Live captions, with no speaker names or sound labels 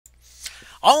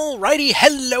Alrighty,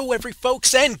 hello every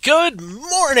folks, and good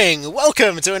morning!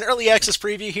 Welcome to an early access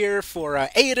preview here for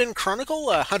Eiyuden Chronicle,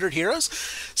 100 Heroes.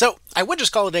 So, I would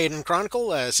just call it Eiyuden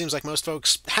Chronicle, seems like most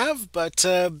folks have, but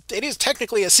it is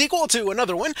technically a sequel to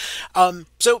another one.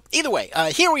 So, either way,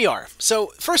 here we are.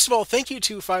 So, first of all, thank you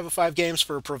to 505 Games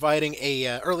for providing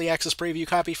a early access preview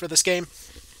copy for this game.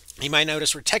 You might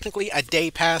notice we're technically a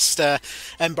day past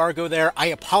embargo there. I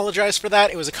apologize for that.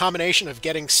 It was a combination of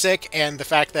getting sick and the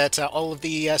fact that all of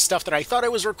the stuff that I thought I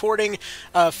was recording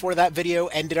for that video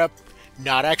ended up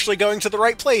not actually going to the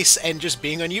right place and just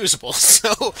being unusable.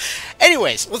 So,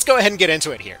 anyways, let's go ahead and get into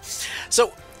it here.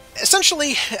 So,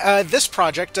 essentially, this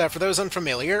project, for those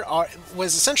unfamiliar,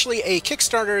 was essentially a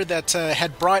Kickstarter that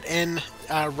had brought in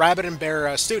Rabbit and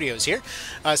Bear Studios here.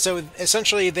 So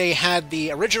essentially they had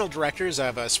the original directors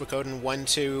of Suikoden 1,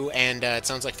 2, and it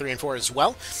sounds like 3 and 4 as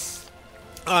well.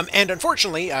 And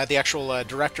unfortunately, the actual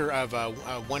director of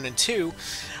 1 and 2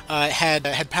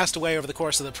 had passed away over the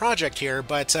course of the project here,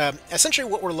 but essentially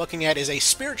what we're looking at is a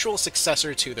spiritual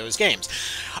successor to those games.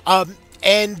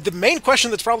 And the main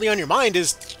question that's probably on your mind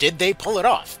is, did they pull it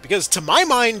off? Because to my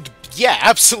mind, yeah,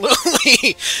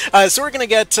 absolutely. So we're going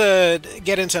to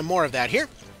get into more of that here.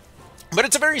 But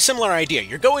it's a very similar idea.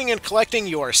 You're going and collecting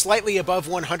your slightly above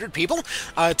 100 people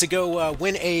to go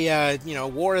win a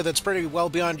war that's pretty well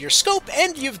beyond your scope,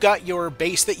 and you've got your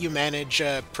base that you manage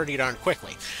pretty darn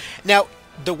quickly. Now,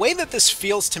 the way that this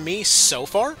feels to me so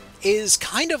far is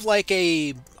kind of like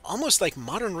almost like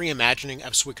modern reimagining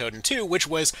of Suikoden 2, which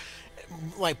was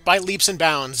like by leaps and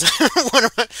bounds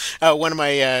one of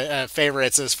my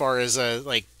favorites as far as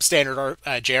like standard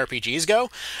JRPGs go.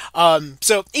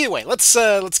 So either way, let's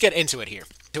get into it here.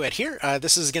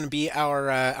 This is going to be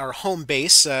our home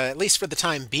base, at least for the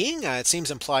time being. It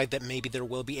seems implied that maybe there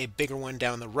will be a bigger one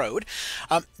down the road.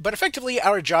 But effectively,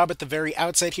 our job at the very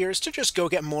outset here is to just go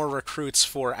get more recruits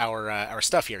for our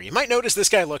stuff here. You might notice this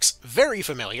guy looks very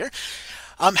familiar.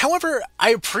 However, I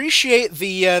appreciate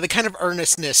the kind of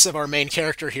earnestness of our main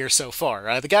character here so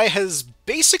far. The guy has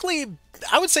basically,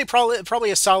 I would say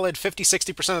probably a solid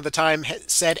 50-60% of the time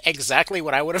said exactly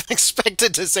what I would have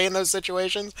expected to say in those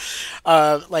situations.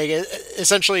 Like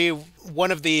essentially,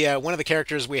 one of the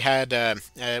characters we had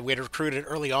recruited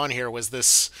early on here was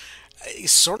this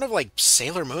sort of like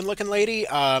Sailor Moon looking lady.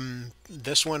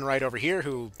 This one right over here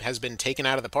who has been taken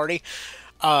out of the party.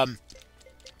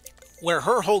 Where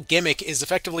her whole gimmick is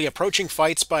effectively approaching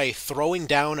fights by throwing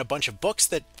down a bunch of books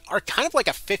that are kind of like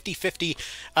a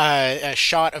 50-50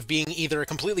 shot of being either a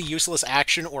completely useless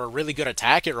action or a really good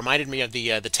attack. It reminded me of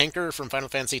the Tinker from Final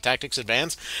Fantasy Tactics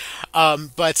Advance.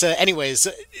 But anyways,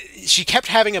 she kept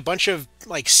having a bunch of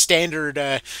like standard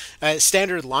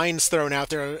lines thrown out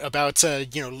there about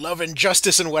love and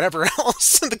justice and whatever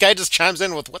else. And the guy just chimes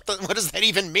in with what does that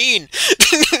even mean?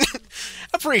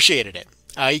 Appreciated it.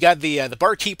 You got the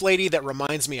barkeep lady that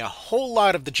reminds me a whole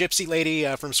lot of the gypsy lady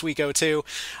from Suiko 2.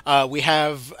 We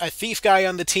have a thief guy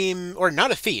on the team, or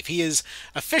not a thief, he is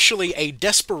officially a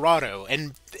desperado,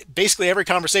 and basically every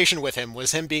conversation with him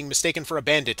was him being mistaken for a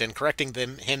bandit and correcting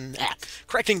them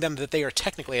that they are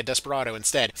technically a desperado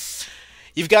instead.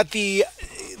 You've got the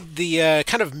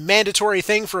kind of mandatory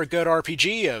thing for a good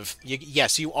RPG of,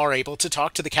 yes, you are able to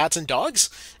talk to the cats and dogs,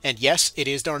 and yes, it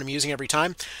is darn amusing every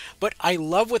time, but I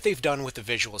love what they've done with the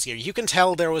visuals here. You can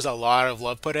tell there was a lot of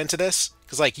love put into this,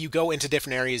 because like you go into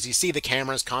different areas, you see the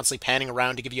cameras constantly panning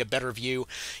around to give you a better view,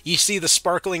 you see the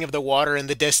sparkling of the water in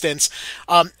the distance,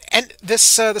 and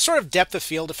this the sort of depth of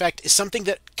field effect is something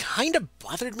that kind of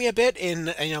bothered me a bit in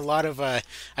a lot of,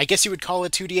 I guess you would call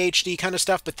it 2D HD kind of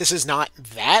stuff, but this is not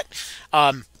that.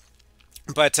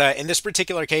 But in this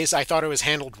particular case, I thought it was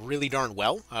handled really darn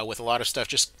well, with a lot of stuff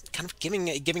just kind of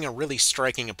giving a really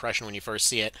striking impression when you first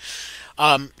see it.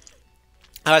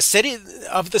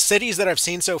 Of the cities that I've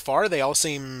seen so far, they all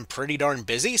seem pretty darn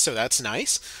busy, so that's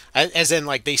nice. As in,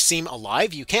 like, they seem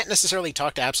alive. You can't necessarily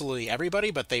talk to absolutely everybody,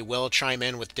 but they will chime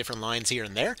in with different lines here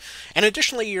and there. And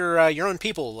additionally, your own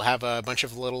people will have a bunch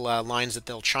of little lines that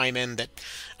they'll chime in that,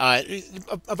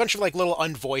 a bunch of like little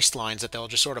unvoiced lines that they'll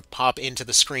just sort of pop into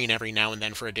the screen every now and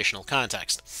then for additional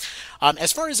context.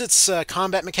 As far as its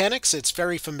combat mechanics, it's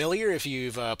very familiar if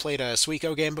you've played a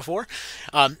Suiko game before.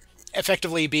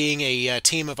 Effectively being a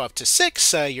team of up to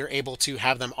 6, you're able to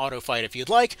have them auto-fight if you'd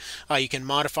like. You can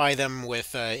modify them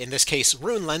with, in this case,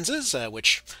 rune lenses,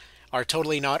 which are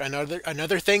totally not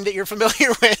another thing that you're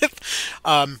familiar with.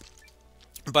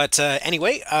 But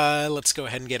anyway, let's go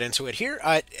ahead and get into it here.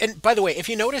 And by the way, if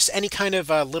you notice any kind of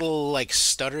little like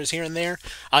stutters here and there,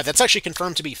 that's actually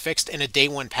confirmed to be fixed in a day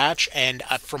 1 patch, and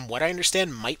from what I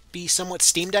understand, might be somewhat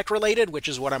Steam Deck related, which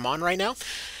is what I'm on right now.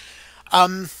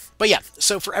 But yeah,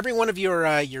 so for every one of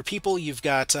your people, you've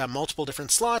got multiple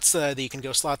different slots that you can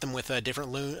go slot them with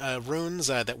different runes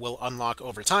that will unlock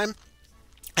over time.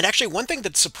 And actually, one thing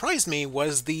that surprised me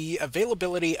was the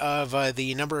availability of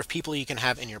the number of people you can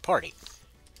have in your party.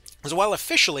 So while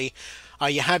officially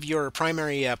you have your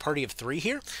primary party of 3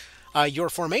 here, your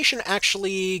formation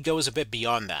actually goes a bit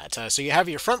beyond that. So you have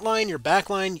your front line, your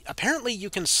back line. Apparently you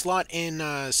can slot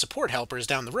in support helpers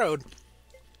down the road,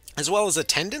 as well as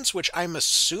attendants, which I'm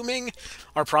assuming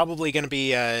are probably going to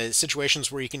be situations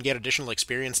where you can get additional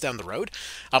experience down the road.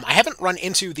 I haven't run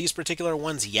into these particular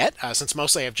ones yet, since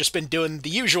mostly I've just been doing the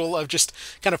usual of just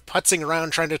kind of putzing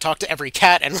around trying to talk to every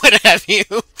cat and what have you.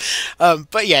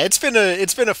 But yeah, it's been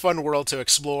a fun world to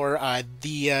explore.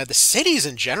 The cities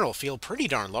in general feel pretty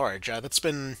darn large. That's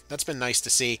been nice to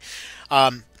see.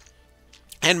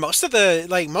 And most of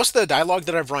the dialogue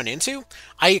that I've run into,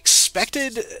 I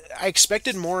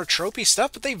expected more tropey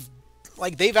stuff, but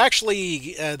they've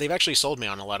actually sold me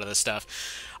on a lot of this stuff.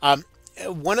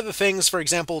 One of the things, for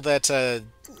example, that I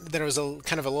was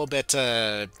kind of a little bit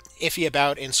iffy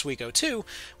about in Suikoden 2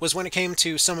 was when it came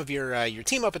to some of your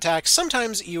team up attacks.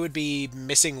 Sometimes you would be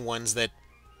missing ones that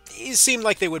seemed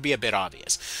like they would be a bit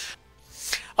obvious.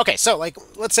 Okay, so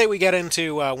let's say we get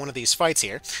into one of these fights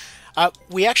here.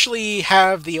 We actually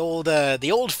have the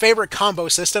old favorite combo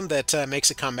system that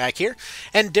makes a comeback here,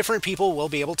 and different people will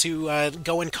be able to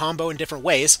go in combo in different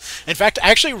ways. In fact,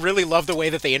 I actually really love the way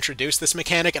that they introduced this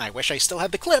mechanic, and I wish I still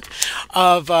had the clip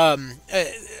of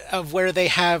where they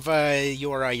have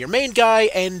your main guy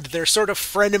and their sort of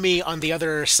frenemy on the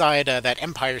other side, that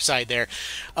Empire side there,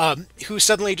 who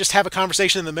suddenly just have a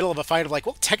conversation in the middle of a fight of like,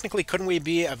 well, technically, couldn't we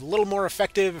be a little more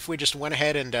effective if we just went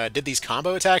ahead and did these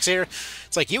combo attacks here?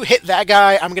 It's like, you hit that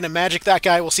guy, I'm gonna magic that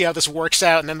guy, we'll see how this works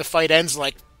out, and then the fight ends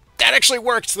like, that actually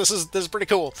worked, this is pretty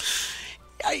cool.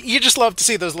 You just love to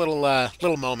see those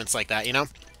little moments like that, you know?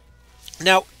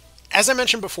 Now, as I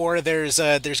mentioned before, there's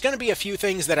going to be a few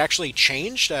things that actually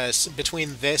changed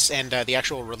between this and the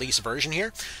actual release version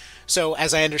here. So,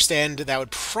 as I understand, that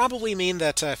would probably mean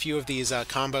that a few of these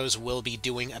combos will be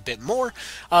doing a bit more.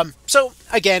 So,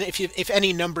 again, if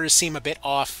any numbers seem a bit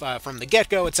off from the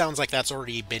get-go, it sounds like that's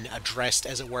already been addressed,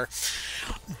 as it were.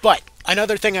 But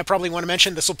another thing I probably want to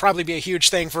mention, this will probably be a huge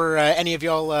thing for any of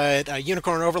y'all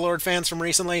Unicorn Overlord fans from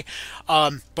recently,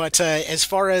 but as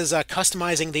far as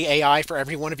customizing the AI for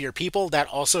every one of your people, that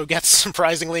also gets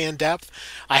surprisingly in-depth.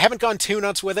 I haven't gone too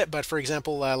nuts with it, but for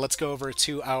example, let's go over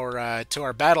to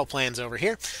our battle plans over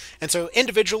here. And so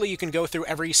individually, you can go through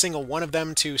every single one of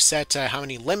them to set how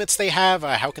many limits they have,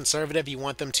 how conservative you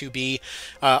want them to be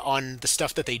on the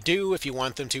stuff that they do, if you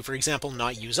want them to, for example,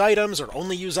 not use items or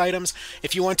only use items,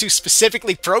 if you want to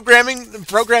specifically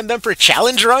program them for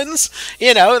challenge runs,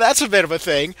 you know, that's a bit of a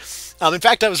thing. In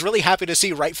fact, I was really happy to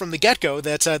see right from the get-go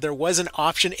that there was an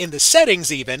option in the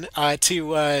settings even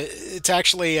to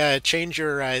actually change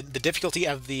the difficulty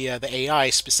of the AI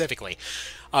specifically,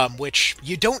 which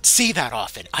you don't see that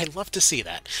often. I love to see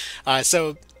that.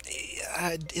 So,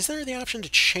 is there the option to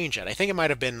change it? I think it might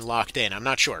have been locked in. I'm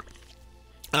not sure.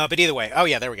 But either way, oh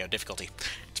yeah, there we go, difficulty.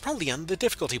 It's probably on the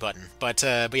difficulty button, but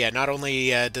yeah, not only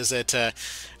does it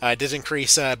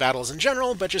increase battles in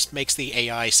general, but just makes the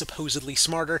AI supposedly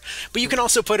smarter. But you can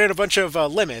also put in a bunch of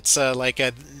limits, like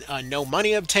no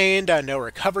money obtained, no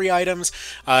recovery items,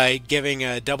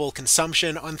 giving double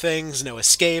consumption on things, no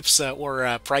escapes,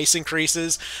 or price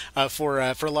increases for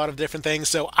a lot of different things.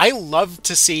 So I love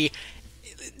to see.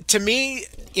 To me,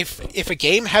 if a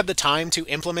game had the time to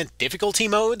implement difficulty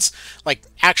modes, like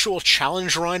actual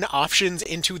challenge run options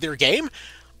into their game,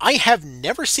 I have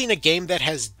never seen a game that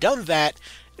has done that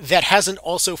hasn't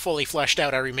also fully fleshed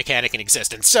out every mechanic in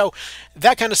existence. So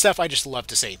that kind of stuff I just love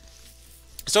to see.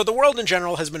 So the world in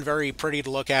general has been very pretty to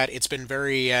look at. It's been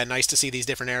very nice to see these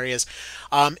different areas.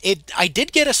 I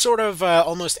did get a sort of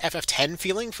almost FF10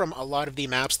 feeling from a lot of the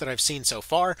maps that I've seen so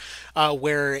far,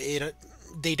 where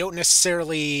they don't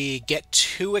necessarily get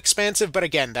too expansive, but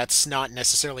again, that's not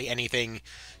necessarily anything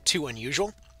too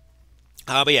unusual.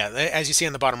 But yeah, as you see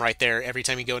on the bottom right there, every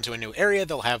time you go into a new area,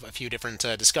 they'll have a few different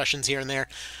discussions here and there.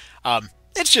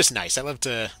 It's just nice. I love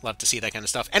to see that kind of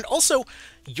stuff. And also,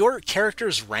 your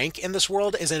character's rank in this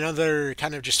world is another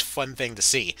kind of just fun thing to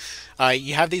see.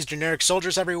 You have these generic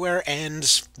soldiers everywhere,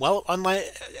 and well,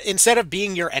 instead of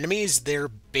being your enemies, they're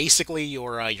basically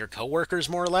your co-workers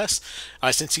more or less.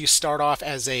 Since you start off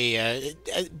as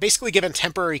basically given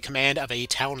temporary command of a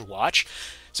town watch.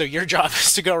 So your job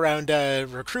is to go around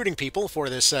recruiting people for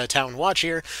this town watch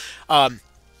here.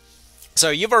 So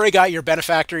you've already got your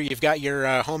benefactor, you've got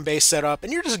your home base set up,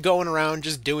 and you're just going around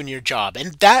just doing your job.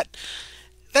 And that,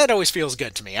 that always feels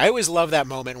good to me. I always love that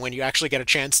moment when you actually get a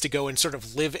chance to go and sort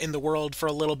of live in the world for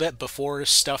a little bit before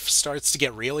stuff starts to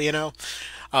get real, you know?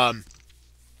 Um,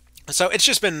 so it's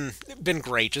just been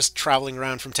great, just traveling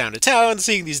around from town to town,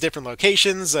 seeing these different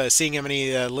locations, seeing how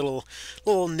many little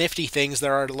nifty things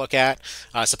there are to look at.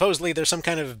 Supposedly there's some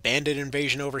kind of bandit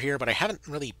invasion over here, but I haven't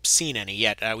really seen any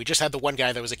yet. We just had the one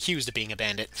guy that was accused of being a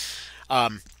bandit,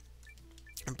 um,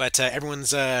 but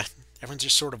everyone's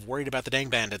just sort of worried about the dang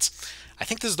bandits. I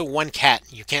think this is the one cat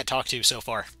you can't talk to so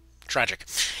far. Tragic.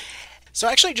 So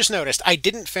I actually just noticed I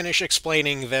didn't finish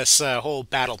explaining this whole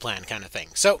battle plan kind of thing.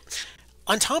 So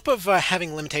on top of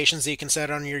having limitations that you can set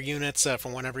on your units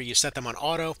from whenever you set them on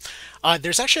auto,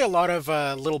 there's actually a lot of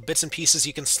little bits and pieces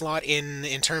you can slot in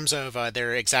terms of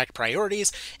their exact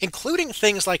priorities, including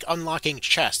things like unlocking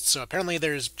chests. So apparently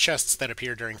there's chests that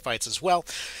appear during fights as well.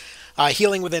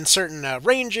 Healing within certain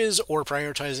ranges, or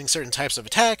prioritizing certain types of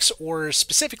attacks, or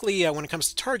specifically when it comes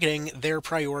to targeting, their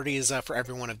priorities for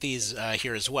every one of these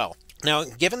here as well. Now,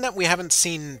 given that we haven't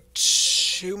seen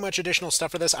too much additional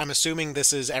stuff for this, I'm assuming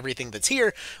this is everything that's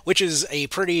here, which is a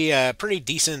pretty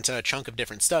decent chunk of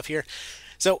different stuff here.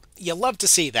 So you love to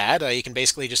see that. You can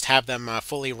basically just have them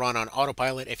fully run on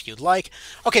autopilot if you'd like.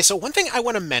 Okay, so one thing I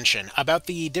want to mention about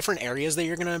the different areas that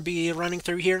you're going to be running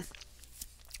through here.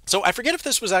 So I forget if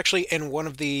this was actually in one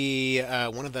of the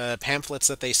pamphlets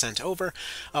that they sent over,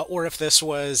 or if this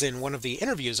was in one of the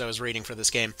interviews I was reading for this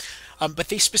game. But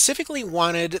they specifically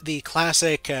wanted the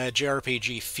classic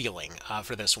JRPG feeling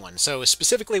for this one. So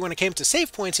specifically when it came to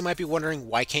save points, you might be wondering,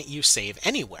 why can't you save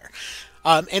anywhere?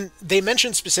 And they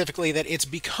mentioned specifically that it's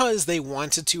because they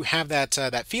wanted to have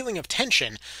that feeling of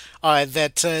tension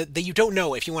that you don't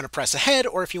know if you want to press ahead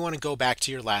or if you want to go back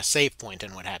to your last save point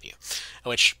and what have you.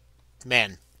 Which,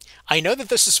 man, I know that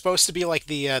this is supposed to be like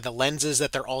the lenses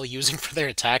that they're all using for their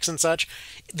attacks and such.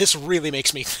 This really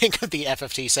makes me think of the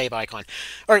FFT save icon,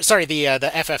 or sorry, the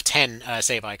FF10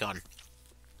 save icon.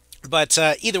 But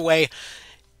either way,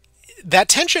 that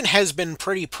tension has been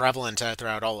pretty prevalent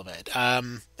throughout all of it.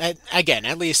 Again,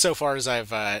 at least so far as I've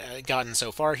gotten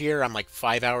so far here, I'm like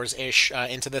 5 hours-ish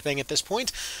into the thing at this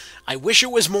point. I wish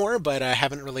it was more, but I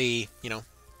haven't really,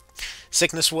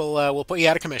 sickness will put you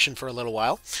out of commission for a little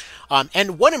while.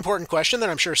 And one important question that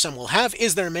I'm sure some will have: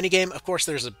 is there a minigame? Of course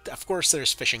there's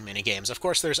fishing minigames. Of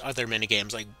course there's other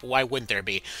minigames. Like, why wouldn't there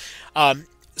be?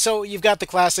 So you've got the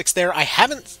classics there. I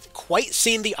haven't quite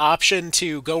seen the option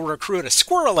to go recruit a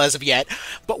squirrel as of yet,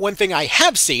 but one thing I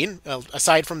have seen,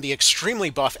 aside from the extremely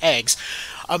buff eggs,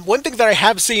 one thing that I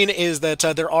have seen is that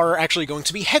there are actually going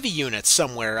to be heavy units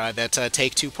somewhere that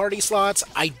take 2 party slots.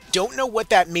 I don't know what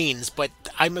that means, but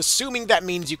I'm assuming that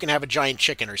means you can have a giant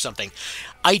chicken or something.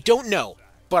 I don't know,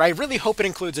 but I really hope it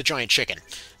includes a giant chicken.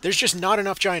 There's just not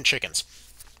enough giant chickens.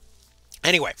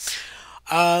 Anyway,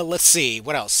 let's see,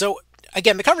 what else? So,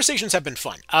 again, the conversations have been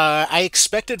fun. I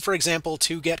expected, for example,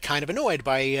 to get kind of annoyed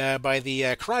by the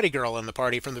karate girl in the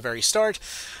party from the very start.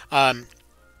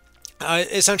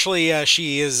 Essentially,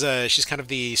 she's kind of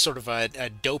the sort of a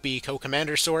dopey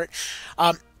co-commander sort.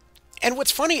 And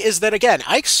what's funny is that, again,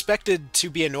 I expected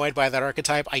to be annoyed by that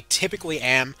archetype. I typically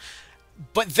am.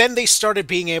 But then they started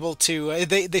being able to...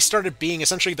 They started being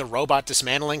essentially the robot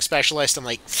dismantling specialist. I'm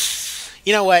like,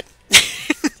 you know what?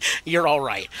 You're all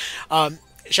right.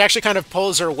 She actually kind of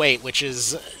pulls her weight, which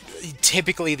is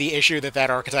typically the issue that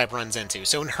archetype runs into.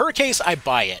 So in her case, I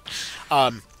buy it.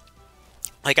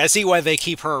 Like, I see why they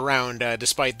keep her around,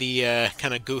 despite the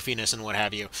kind of goofiness and what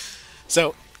have you.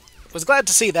 So, was glad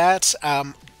to see that.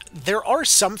 There are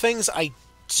some things I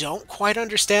don't quite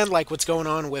understand, like what's going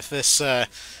on with this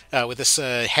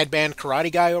headband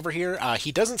karate guy over here.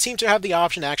 He doesn't seem to have the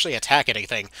option to actually attack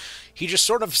anything. He just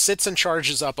sort of sits and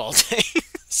charges up all day.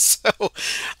 So,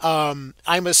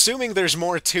 I'm assuming there's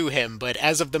more to him, but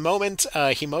as of the moment,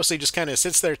 he mostly just kind of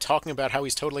sits there talking about how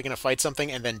he's totally going to fight something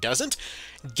and then doesn't.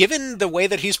 Given the way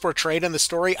that he's portrayed in the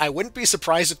story, I wouldn't be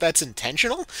surprised if that's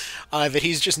intentional, that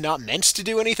he's just not meant to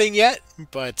do anything yet,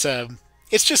 but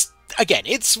it's just, again,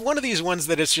 it's one of these ones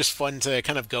that it's just fun to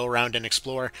kind of go around and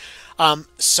explore.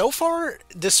 So far,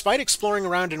 despite exploring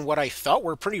around in what I thought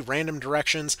were pretty random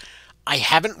directions, I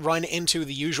haven't run into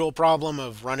the usual problem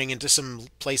of running into some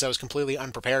place I was completely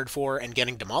unprepared for and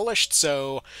getting demolished,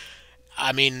 so,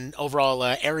 I mean, overall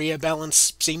area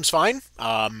balance seems fine,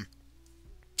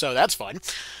 so that's fun.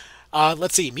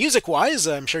 Let's see, music-wise,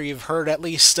 I'm sure you've heard at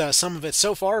least some of it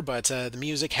so far, but the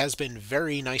music has been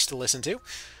very nice to listen to.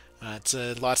 It's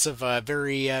lots of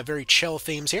very chill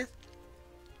themes here.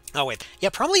 Oh, wait. Yeah,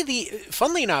 probably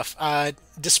funnily enough,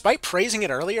 despite praising it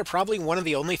earlier, probably one of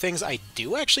the only things I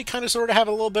do actually kind of sort of have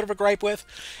a little bit of a gripe with,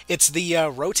 it's the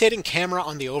rotating camera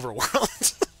on the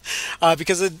overworld.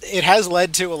 because it has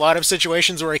led to a lot of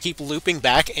situations where I keep looping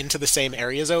back into the same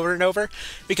areas over and over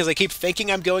because I keep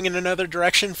thinking I'm going in another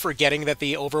direction, forgetting that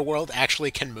the overworld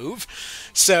actually can move.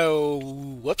 So,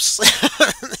 whoops.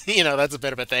 That's a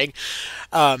bit of a thing.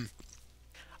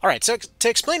 All right, so to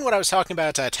explain what I was talking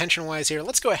about tension-wise here,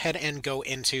 let's go ahead and go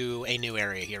into a new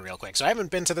area here real quick. So I haven't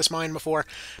been to this mine before,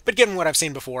 but given what I've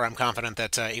seen before, I'm confident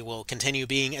that it will continue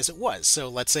being as it was. So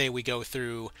let's say we go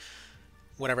through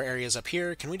whatever areas up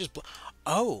here. Can we just...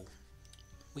 Oh,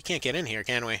 we can't get in here,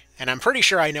 can we? And I'm pretty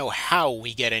sure I know how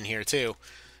we get in here, too,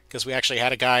 because we actually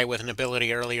had a guy with an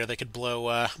ability earlier that could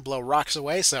blow rocks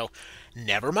away, so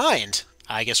never mind.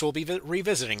 I guess we'll be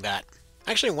revisiting that.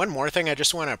 Actually, one more thing I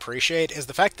just want to appreciate is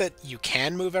the fact that you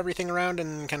can move everything around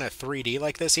in kind of 3D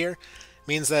like this here.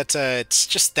 Means that it's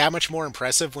just that much more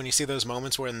impressive when you see those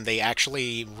moments when they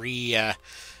actually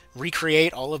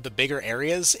recreate all of the bigger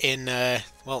areas in,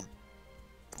 well,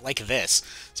 like this.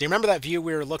 So you remember that view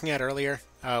we were looking at earlier,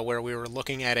 where we were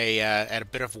looking at a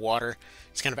bit of water?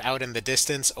 It's kind of out in the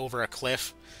distance over a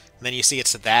cliff. And then you see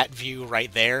it's that view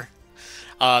right there.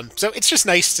 So it's just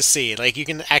nice to see. Like, you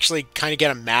can actually kind of get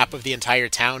a map of the entire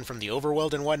town from the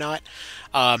overworld and whatnot.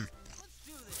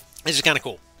 It's just kind of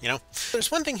cool, you know? There's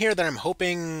one thing here that I'm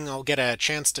hoping I'll get a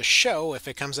chance to show if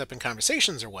it comes up in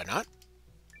conversations or whatnot.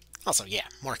 Also, yeah,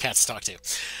 more cats to talk to.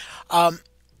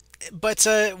 But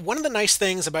one of the nice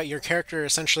things about your character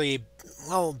essentially,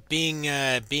 well, being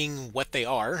what they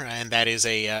are, and that is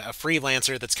a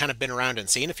freelancer that's kind of been around and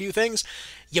seen a few things,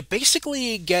 you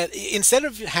basically get, instead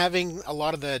of having a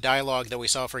lot of the dialogue that we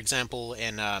saw, for example,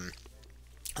 in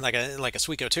like a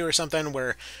Suikoden 2 or something,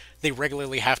 where they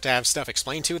regularly have to have stuff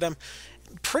explained to them,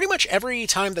 pretty much every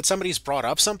time that somebody's brought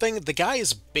up something, the guy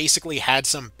has basically had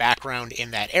some background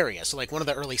in that area. So, like, one of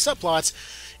the early subplots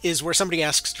is where somebody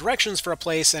asks directions for a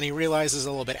place, and he realizes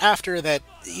a little bit after that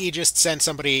he just sent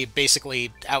somebody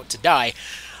basically out to die.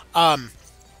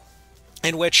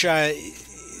 In which,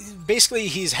 basically,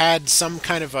 he's had some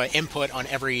kind of input on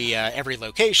every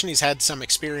location. He's had some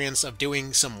experience of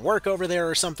doing some work over there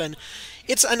or something.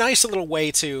 It's a nice little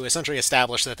way to essentially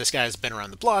establish that this guy's been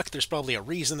around the block. There's probably a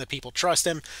reason that people trust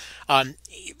him.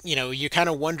 You kind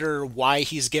of wonder why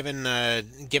he's given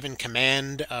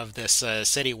command of this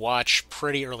city watch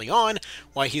pretty early on,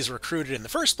 why he's recruited in the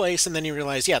first place, and then you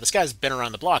realize, yeah, this guy's been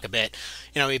around the block a bit.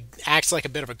 He acts like a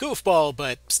bit of a goofball,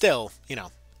 but still,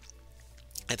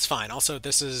 it's fine. Also,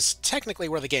 this is technically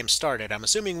where the game started. I'm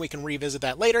assuming we can revisit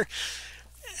that later.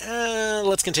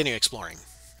 Let's continue exploring.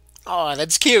 Oh,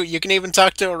 that's cute. You can even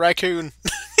talk to a raccoon.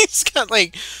 He's got,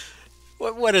 like...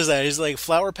 What is that? He's like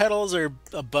flower petals or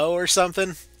a bow or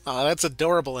something? Oh, that's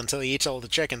adorable until he eats all the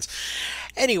chickens.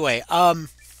 Anyway,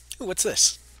 what's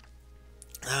this?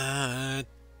 KF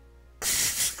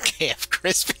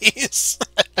Crispies.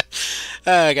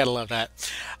 I gotta love that.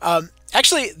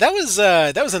 Actually, that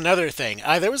was another thing.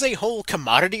 There was a whole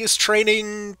commodities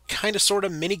trading kind of sort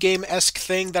of minigame-esque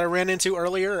thing that I ran into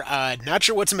earlier. Not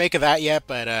sure what to make of that yet,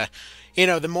 but,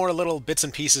 the more little bits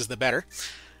and pieces, the better.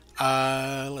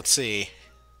 Let's see.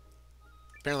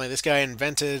 Apparently this guy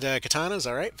invented katanas.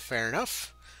 Alright, fair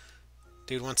enough.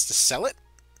 Dude wants to sell it.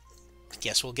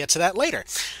 Guess we'll get to that later.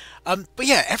 But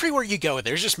yeah, everywhere you go,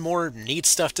 there's just more neat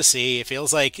stuff to see. It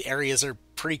feels like areas are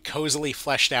pretty cozily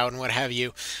fleshed out and what have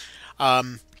you.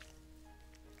 And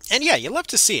yeah, you love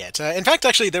to see it. In fact,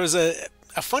 actually, there was a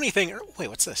funny thing. Wait,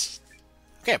 what's this?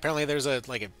 Okay, apparently there's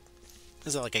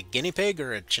is it like a guinea pig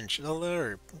or a chinchilla?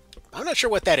 Or I'm not sure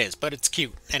what that is, but it's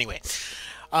cute. Anyway,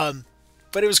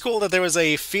 but it was cool that there was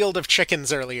a field of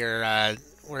chickens earlier,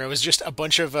 where it was just a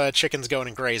bunch of chickens going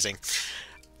and grazing.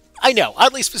 I know,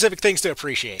 oddly specific things to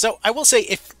appreciate. So I will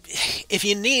say, if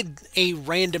you need a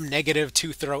random negative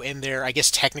to throw in there, I guess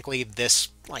technically this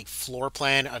floor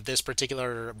plan of this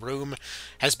particular room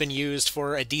has been used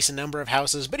for a decent number of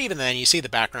houses, but even then you see the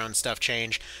background stuff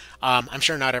change. I'm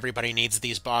sure not everybody needs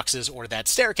these boxes or that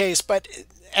staircase, but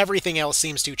everything else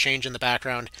seems to change in the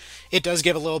background. It does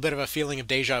give a little bit of a feeling of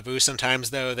deja vu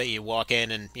sometimes, though, that you walk in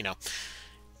and,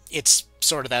 it's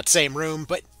sort of that same room,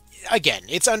 but again,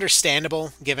 it's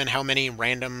understandable given how many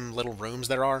random little rooms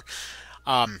there are.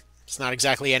 It's not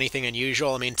exactly anything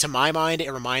unusual. I mean, to my mind,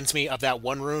 it reminds me of that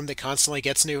one room that constantly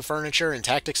gets new furniture in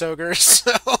Tactics Ogre,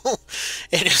 so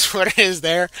it is what it is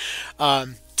there.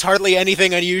 It's hardly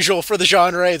anything unusual for the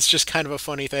genre, it's just kind of a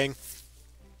funny thing.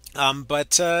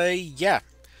 Yeah,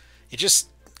 it just,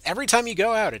 every time you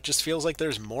go out, it just feels like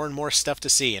there's more and more stuff to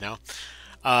see,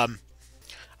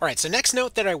 Alright, so next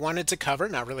note that I wanted to cover,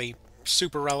 not really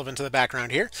super relevant to the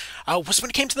background here, was when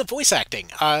it came to the voice acting.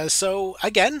 So,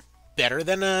 again, better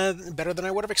than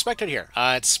I would have expected here.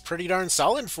 It's pretty darn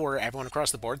solid for everyone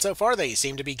across the board so far. They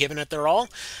seem to be giving it their all.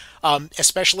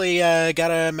 Especially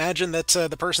gotta imagine that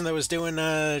the person that was doing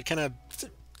kind of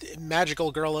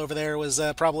magical girl over there was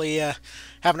probably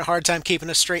having a hard time keeping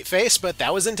a straight face, but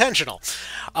that was intentional.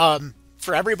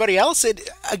 For everybody else,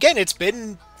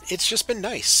 it's just been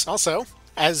nice. Also,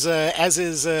 as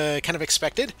is kind of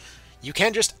expected, you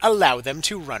can just allow them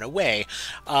to run away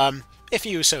if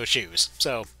you so choose.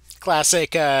 So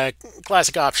classic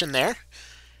option there.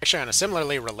 Actually, on a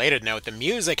similarly related note, the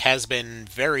music has been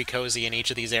very cozy in each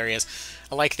of these areas.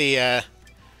 I like the.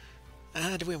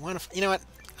 Do we want to? You know what?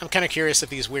 I'm kind of curious if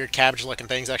these weird cabbage-looking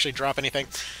things actually drop anything.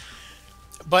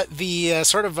 But the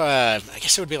sort of, I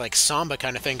guess it would be like samba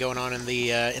kind of thing going on in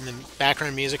the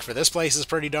background music for this place is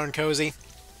pretty darn cozy.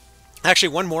 Actually,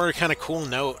 one more kind of cool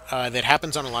note that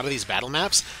happens on a lot of these battle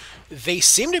maps. They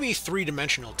seem to be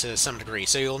three-dimensional to some degree,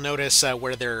 so you'll notice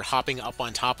where they're hopping up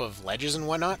on top of ledges and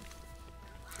whatnot.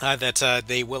 That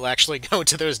they will actually go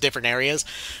to those different areas.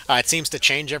 It seems to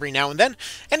change every now and then,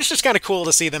 and it's just kind of cool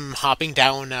to see them hopping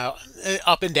down,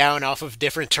 up and down off of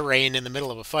different terrain in the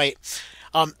middle of a fight.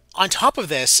 On top of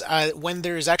this, when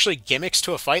there's actually gimmicks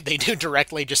to a fight, they do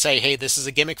directly just say, hey, this is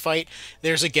a gimmick fight.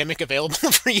 There's a gimmick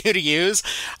available for you to use.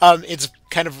 It's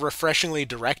kind of refreshingly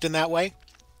direct in that way.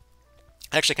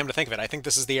 Actually, come to think of it, I think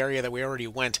this is the area that we already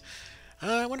went.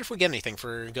 I wonder if we get anything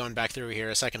for going back through here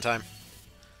a second time.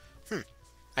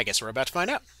 I guess we're about to find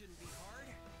out.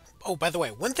 Oh, by the way,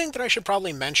 one thing that I should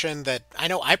probably mention that I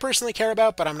know I personally care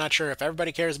about, but I'm not sure if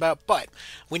everybody cares about, but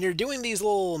when you're doing these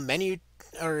little menu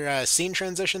or scene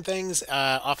transition things,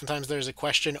 oftentimes there's a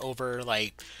question over,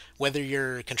 like, whether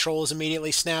your controls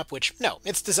immediately snap, which, no,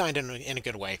 it's designed in a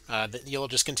good way. You'll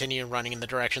just continue running in the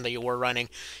direction that you were running,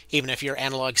 even if your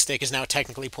analog stick is now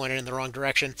technically pointed in the wrong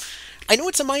direction. I know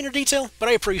it's a minor detail, but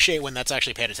I appreciate when that's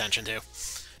actually paid attention to.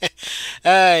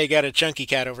 You got a chunky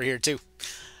cat over here, too.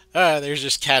 There's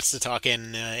just cats to talk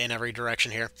in every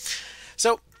direction here.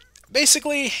 So,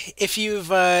 basically, if you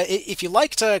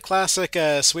liked classic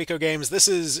Suiko games, this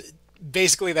is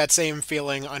basically that same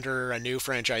feeling under a new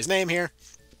franchise name here.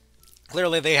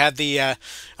 Clearly, they had the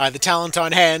talent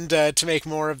on hand to make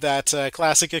more of that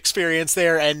classic experience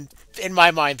there, and in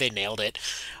my mind, they nailed it.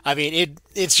 I mean,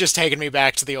 it's just taken me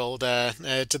back to the old kind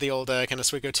of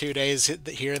Suiko 2 days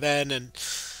here then, and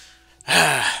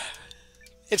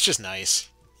it's just nice.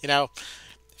 You know,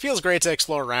 feels great to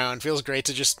explore around, feels great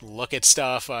to just look at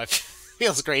stuff,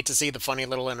 feels great to see the funny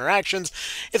little interactions.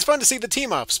 It's fun to see the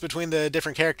team-ups between the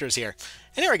different characters here.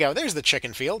 And here we go, there's the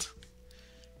chicken field.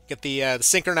 Get the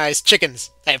synchronized chickens.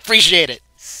 I appreciate it.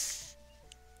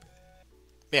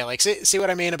 Yeah, like, see what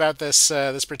I mean about this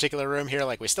this particular room here?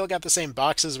 Like, we still got the same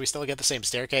boxes, we still get the same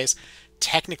staircase.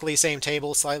 Technically same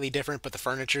table, slightly different, but the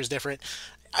furniture's different.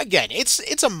 Again,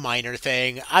 it's a minor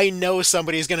thing. I know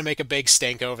somebody's gonna make a big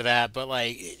stink over that, but,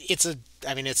 like, it's an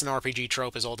RPG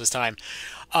trope as old as time.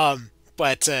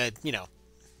 But you know,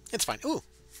 it's fine. Ooh,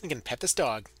 we can pet this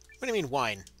dog. What do you mean,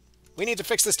 whine? We need to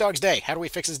fix this dog's day. How do we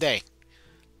fix his day?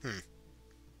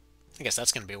 I guess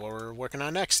that's gonna be what we're working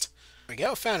on next. There we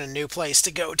go, found a new place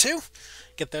to go to.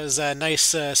 Get those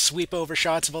nice sweep over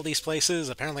shots of all these places.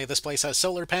 Apparently this place has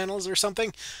solar panels or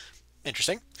something.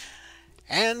 Interesting.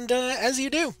 And as you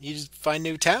do, you find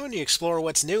new town, you explore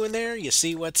what's new in there, you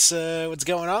see what's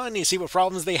going on, you see what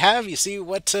problems they have, you see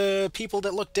what people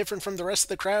that look different from the rest of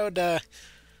the crowd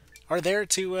are there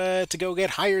to go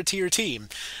get hired to your team.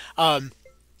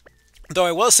 Though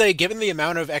I will say, given the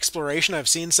amount of exploration I've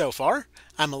seen so far,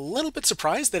 I'm a little bit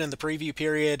surprised that in the preview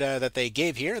period that they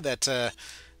gave here, that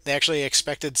they actually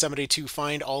expected somebody to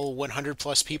find all 100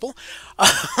 plus people.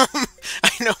 I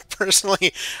know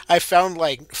personally I found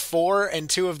like 4, and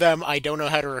 2 of them I don't know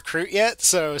how to recruit yet,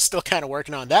 so still kind of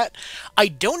working on that. I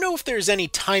don't know if there's any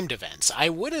timed events. I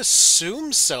would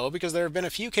assume so, because there have been a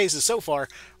few cases so far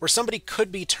where somebody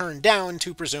could be turned down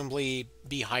to presumably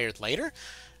be hired later.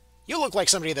 You look like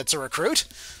somebody that's a recruit.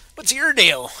 What's your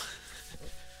deal?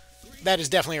 That is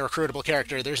definitely a recruitable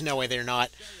character. There's no way they're not.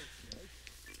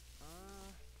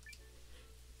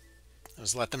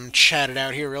 Let's let them chat it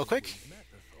out here real quick.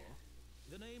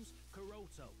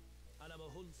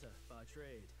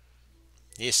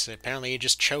 Yes, apparently he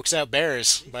just chokes out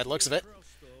bears by the looks of it.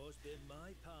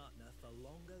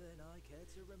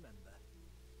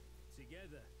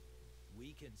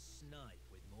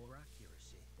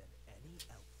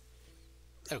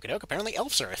 Okie doke, apparently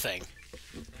elves are a thing.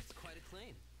 That's quite a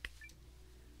claim.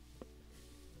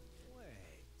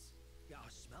 Wait, yeah, I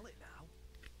smell it now.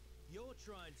 You're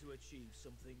trying to achieve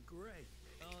something great,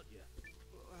 aren't you?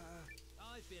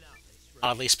 I've been at this for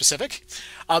oddly specific.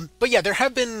 But yeah, there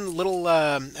have been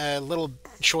little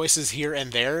choices here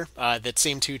and there that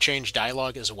seem to change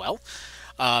dialogue as well.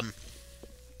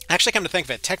 Actually, come to think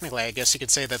of it, technically, I guess you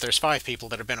could say that there's 5 people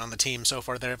that have been on the team so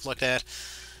far that I've looked at.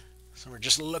 So we're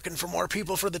just looking for more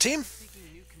people for the team. Seeking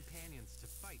new companions to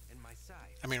fight in my side.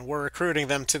 I mean, we're recruiting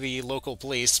them to the local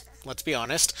police, let's be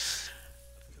honest.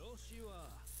 Of course you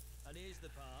are. And here's the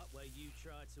part where you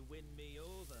tried to win me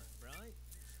over, right?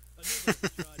 Another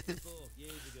tried before,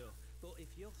 years ago. But if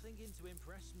you're thinking to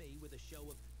impress me with a show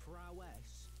of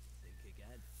prowess, think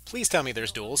again. Please tell me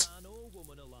there's duels. Man or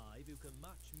woman alive who can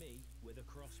match me with a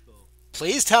crossbow.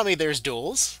 Please tell me there's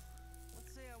duels.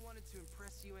 Let's say I wanted to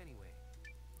impress you anyway.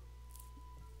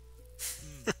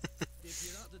 If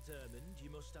you're that determined, you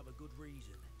must have a good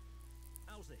reason.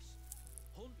 How's this?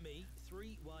 Hunt me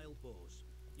 3 wild boars.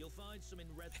 You'll find some in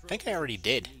red. I think I already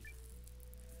did.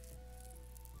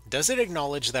 Does it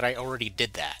acknowledge that I already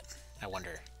did that? I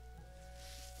wonder.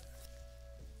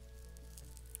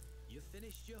 You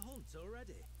finished your hunt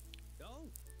already? Oh,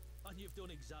 and you've done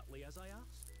exactly as I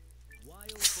asked. Wild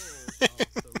boars are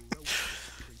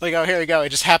ferocious. Like, oh, here we go. I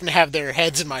just happen to have their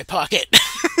heads in my pocket.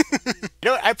 You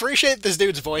know what? I appreciate this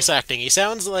dude's voice acting. He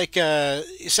sounds like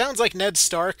Ned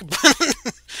Stark,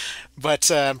 but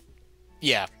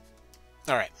yeah.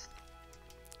 All right.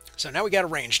 So now we got a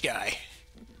ranged guy.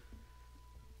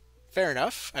 Fair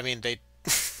enough. I mean, they.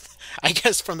 I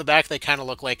guess from the back they kind of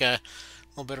look like a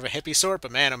little bit of a hippie sort,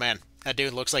 but man, oh man, that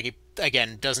dude looks like he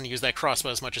again doesn't use that crossbow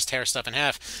as much as tear stuff in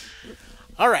half.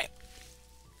 All right.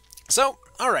 So,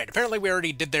 alright, apparently we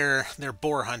already did their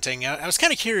boar hunting. I was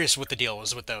kind of curious what the deal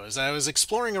was with those. I was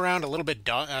exploring around a little bit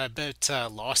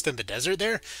lost in the desert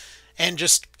there, and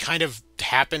just kind of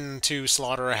happened to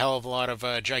slaughter a hell of a lot of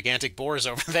gigantic boars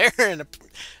over there, and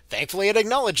thankfully it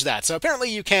acknowledged that. So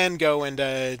apparently you can go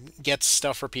and get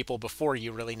stuff for people before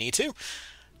you really need to.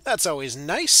 That's always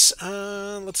nice.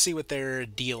 Let's see what their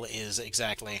deal is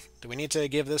exactly. Do we need to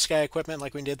give this guy equipment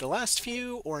like we did the last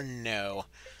few, or no?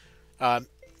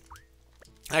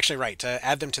 Actually, right, to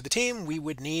add them to the team, we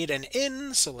would need an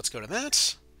inn, so let's go to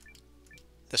that.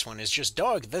 This one is just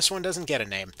dog. This one doesn't get a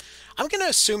name. I'm going to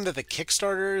assume that the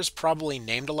Kickstarters probably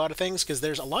named a lot of things, because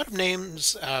there's a lot of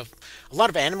names, a lot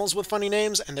of animals with funny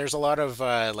names, and there's a lot of,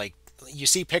 like, you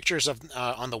see pictures of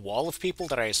on the wall of people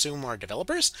that I assume are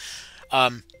developers.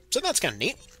 So that's kind of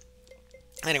neat.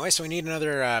 Anyway, so we need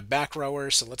another back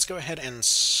rower, so let's go ahead and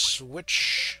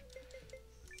switch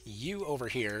you over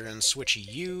here and switch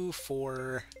you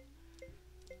for...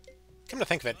 Come to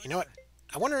think of it, you know what?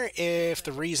 I wonder if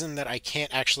the reason that I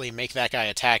can't actually make that guy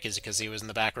attack is because he was in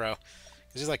the back row.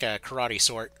 Because he's like a karate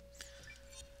sort.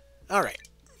 Alright,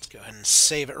 let's go ahead and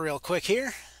save it real quick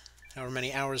here. However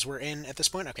many hours we're in at this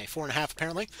point. Okay, 4.5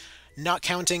 apparently. Not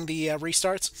counting the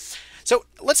restarts. So,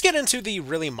 let's get into the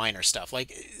really minor stuff.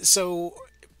 Like, so...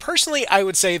 Personally, I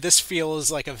would say this feels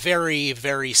like a very,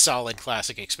 very solid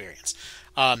classic experience.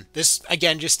 This,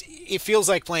 again, just, it feels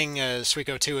like playing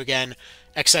Suikoden 2 again,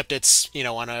 except it's, you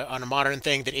know, on a modern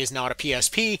thing that is not a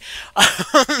PSP.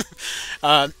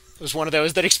 It was one of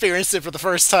those that experienced it for the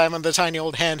first time on the tiny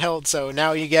old handheld, so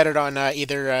now you get it on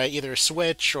either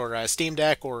Switch or Steam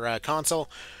Deck or console.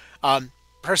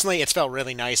 Personally, it's felt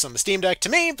really nice on the Steam Deck to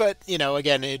me, but, you know,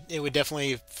 again, it would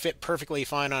definitely fit perfectly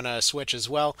fine on a Switch as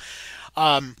well.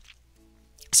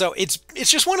 So it's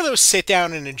just one of those sit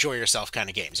down and enjoy yourself kind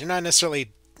of games. You're not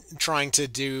necessarily trying to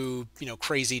do, you know,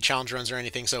 crazy challenge runs or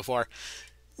anything so far.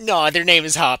 No, their name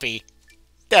is Hoppy.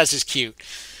 That's just cute.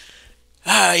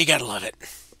 You gotta love it.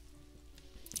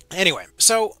 Anyway,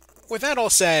 so with that all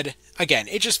said, again,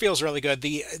 it just feels really good.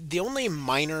 The only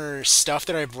minor stuff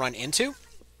that I've run into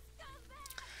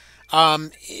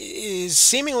is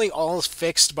seemingly all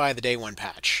fixed by the day one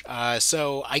patch.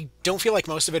 So I don't feel like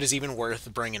most of it is even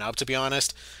worth bringing up, to be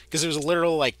honest, because there's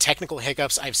literal like technical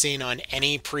hiccups I've seen on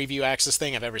any preview access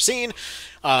thing I've ever seen.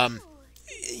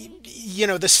 You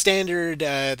know, the standard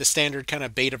kind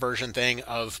of beta version thing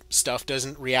of stuff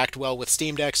doesn't react well with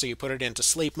Steam Deck, so you put it into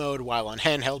sleep mode while on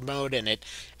handheld mode, and it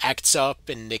acts up,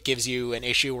 and it gives you an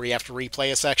issue where you have to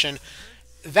replay a section.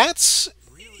 That's,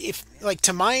 if like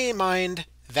to my mind,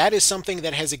 that is something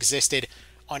that has existed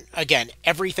on, again,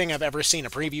 everything I've ever seen a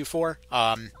preview for.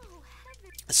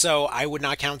 So I would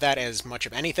not count that as much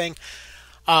of anything.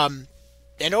 And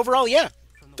overall, yeah.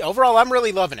 Overall, I'm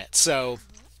really loving it. So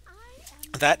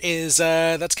that is,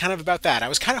 that's kind of about that. I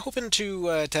was kind of hoping to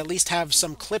at least have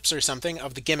some clips or something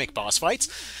of the gimmick boss fights.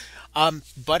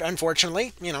 But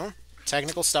unfortunately, you know,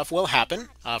 technical stuff will happen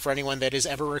for anyone that is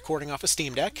ever recording off a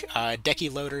Steam Deck.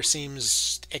 Decky Loader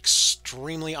seems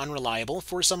extremely unreliable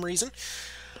for some reason.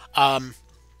 Oh,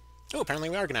 apparently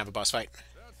we are going to have a boss fight.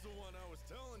 That's the one I was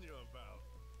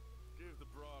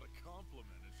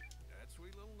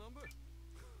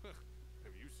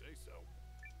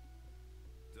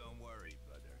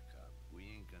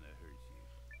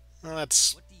Well,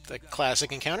 that's the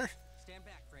classic encounter. Stand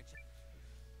back, French.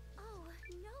 Oh,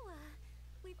 Noah.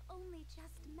 We've only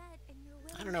just met and you're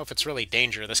willing. I don't know if it's really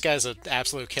danger. This guy's an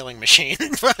absolute killing machine,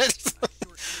 but... I'm sure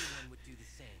anyone would do the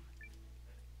same.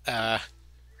 How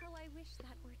I wish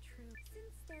that were true.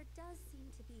 Since there does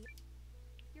seem to be.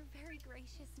 You're very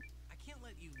gracious. I can't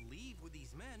let you leave with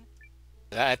these men.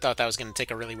 I thought that was going to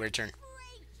take a really weird turn.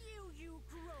 Break you, you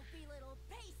gropey little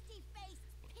pasty-faced,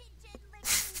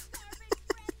 pigeon-licking,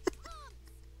 garbage-breath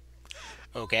punks!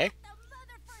 Okay. The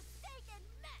mother-forsaken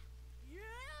map!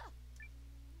 Yeah?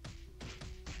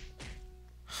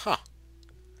 Huh.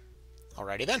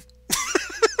 Alrighty then.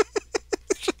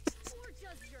 Or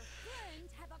does your friend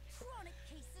have a chronic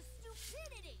case of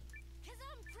stupidity? Cause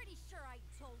I'm pretty sure I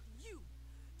told you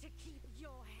to keep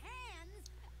your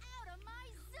hands out of my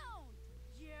zone.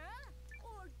 Yeah?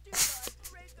 Or did I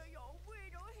break your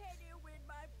little head with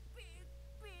my big,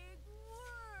 big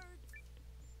words?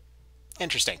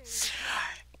 Interesting.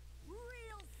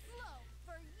 Real slow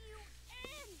for you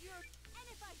and your. And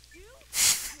if I do,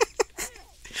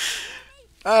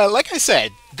 Like I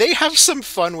said, they have some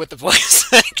fun with the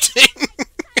voice acting.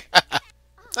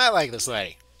 I like this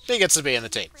lady. She gets to be in the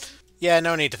team. Yeah,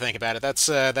 no need to think about it. That's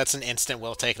an instant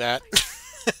we'll take that. Of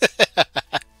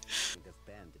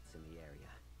bandits in the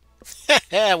area.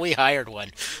 Yeah, we hired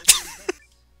one.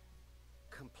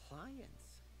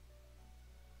 Compliance.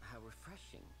 How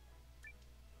refreshing.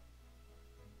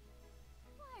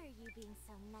 why are you being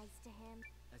so nice to him?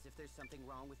 As if there's something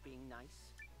wrong with being nice.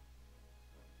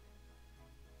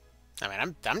 I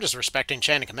mean, I'm just respecting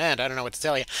chain of command. I don't know what to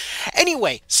tell you.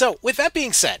 Anyway, so with that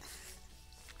being said,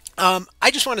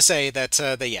 I just want to say that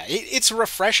yeah, it's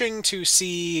refreshing to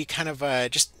see kind of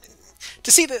just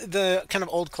to see the kind of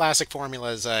old classic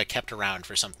formulas kept around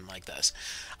for something like this.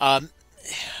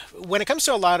 When it comes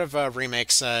to a lot of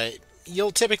remakes,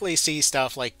 you'll typically see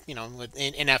stuff like, you know,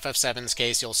 in FF7's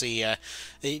case, you'll see,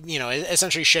 you know,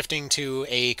 essentially shifting to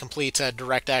a complete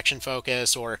direct action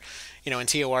focus, or, you know, in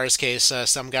TOR's case,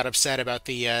 some got upset about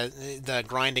the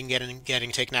grinding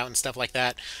getting taken out and stuff like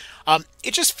that.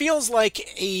 It just feels like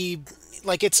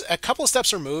it's a couple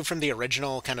steps removed from the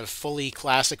original kind of fully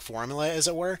classic formula, as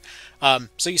it were.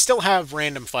 So you still have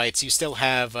random fights, you still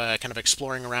have kind of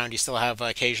exploring around, you still have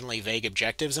occasionally vague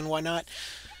objectives and whatnot.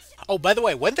 Oh, by the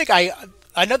way,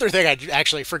 another thing I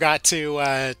actually forgot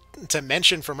to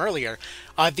mention from earlier,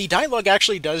 the dialogue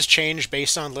actually does change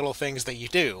based on little things that you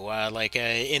do. Like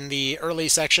in the early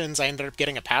sections, I ended up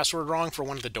getting a password wrong for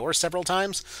one of the doors several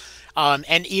times.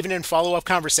 And even in follow-up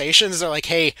conversations, they're like,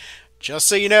 hey, just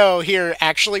so you know, here,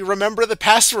 actually remember the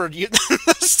password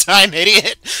this time,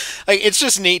 idiot. Like, it's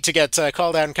just neat to get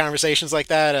called out in conversations like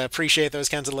that. I appreciate those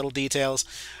kinds of little details.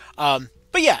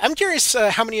 But yeah, I'm curious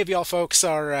how many of y'all folks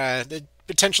are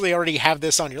potentially already have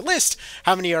this on your list.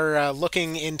 How many are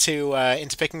looking into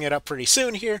picking it up pretty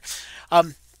soon here?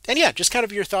 And yeah, just kind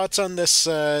of your thoughts on this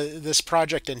this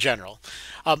project in general.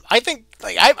 I think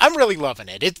I'm really loving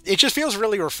it. It just feels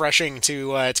really refreshing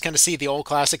to kind of see the old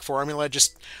classic formula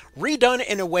just redone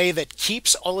in a way that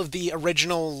keeps all of the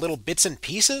original little bits and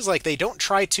pieces. Like, they don't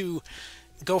try to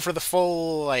go for the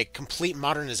full, like, complete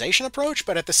modernization approach,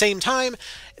 but at the same time,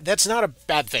 that's not a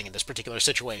bad thing in this particular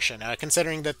situation,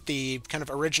 considering that the kind of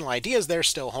original ideas there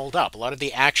still hold up. A lot of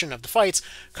the action of the fights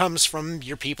comes from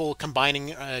your people combining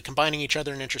each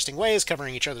other in interesting ways,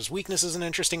 covering each other's weaknesses in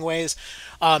interesting ways.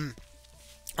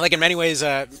 Like, in many ways,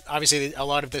 obviously, a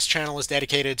lot of this channel is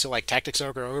dedicated to, like, Tactics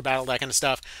Ogre, Ogre Battle, that kind of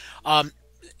stuff.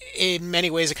 In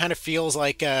many ways, it kind of feels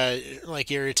like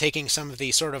you're taking some of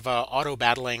the sort of auto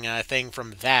battling thing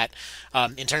from that,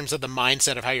 in terms of the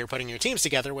mindset of how you're putting your teams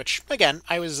together. Which, again,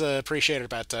 I was appreciated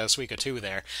about Suikoden 2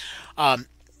 there.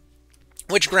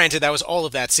 Which, granted, that was all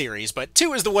of that series, but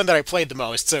 2 is the one that I played the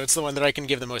most, so it's the one that I can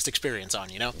give the most experience on,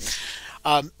 you know?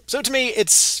 So to me,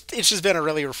 it's just been a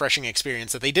really refreshing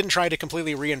experience that they didn't try to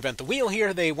completely reinvent the wheel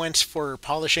here. They went for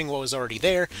polishing what was already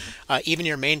there. Even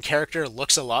your main character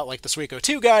looks a lot like the Suikoden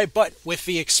 2 guy, but with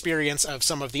the experience of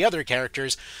some of the other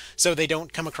characters, so they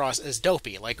don't come across as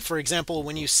dopey. Like, for example,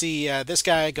 when you see this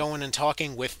guy going and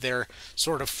talking with their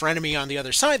sort of frenemy on the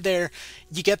other side there,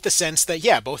 you get the sense that,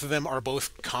 yeah, both of them are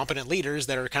both competent leaders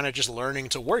that are kind of just learning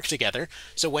to work together.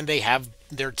 So when they have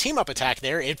their team-up attack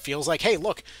there, it feels like, hey,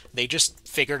 look, they just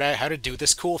figured out how to do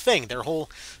this cool thing. Their whole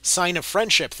sign of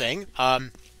friendship thing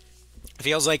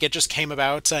feels like it just came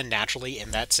about naturally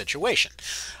in that situation.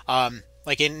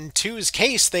 Like in 2's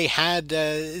case, they had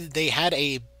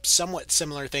a somewhat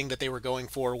similar thing that they were going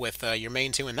for with your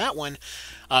main 2 in that one,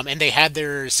 and they had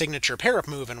their signature pair-up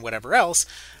move and whatever else.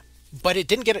 but it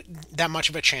didn't get that much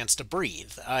of a chance to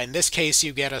breathe. In this case,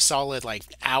 you get a solid like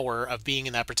hour of being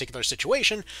in that particular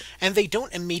situation, and they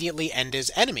don't immediately end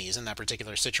as enemies in that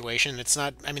particular situation. It's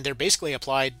not. I mean, they're basically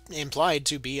implied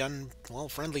to be on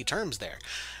friendly terms there.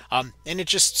 And it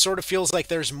just sort of feels like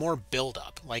there's more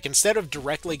build-up. Like, instead of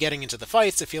directly getting into the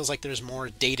fights, it feels like there's more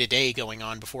day-to-day going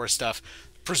on before stuff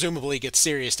presumably gets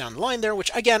serious down the line there,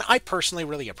 which, again, I personally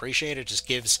really appreciate. It just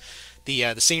gives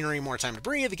the scenery more time to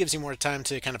breathe. It gives you more time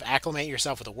to kind of acclimate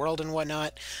yourself with the world and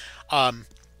whatnot.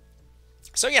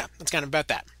 So, yeah, that's kind of about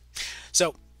that.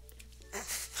 So,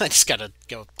 I just gotta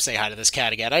go say hi to this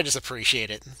cat again. I just appreciate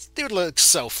it. This dude looks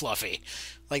so fluffy.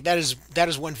 Like, that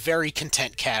is one very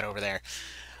content cat over there.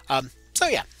 So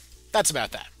yeah, that's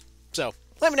about that. So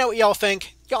let me know what y'all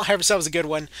think. Y'all have yourselves a good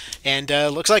one. And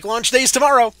looks like launch day's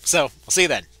tomorrow. So I'll see you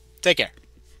then. Take care.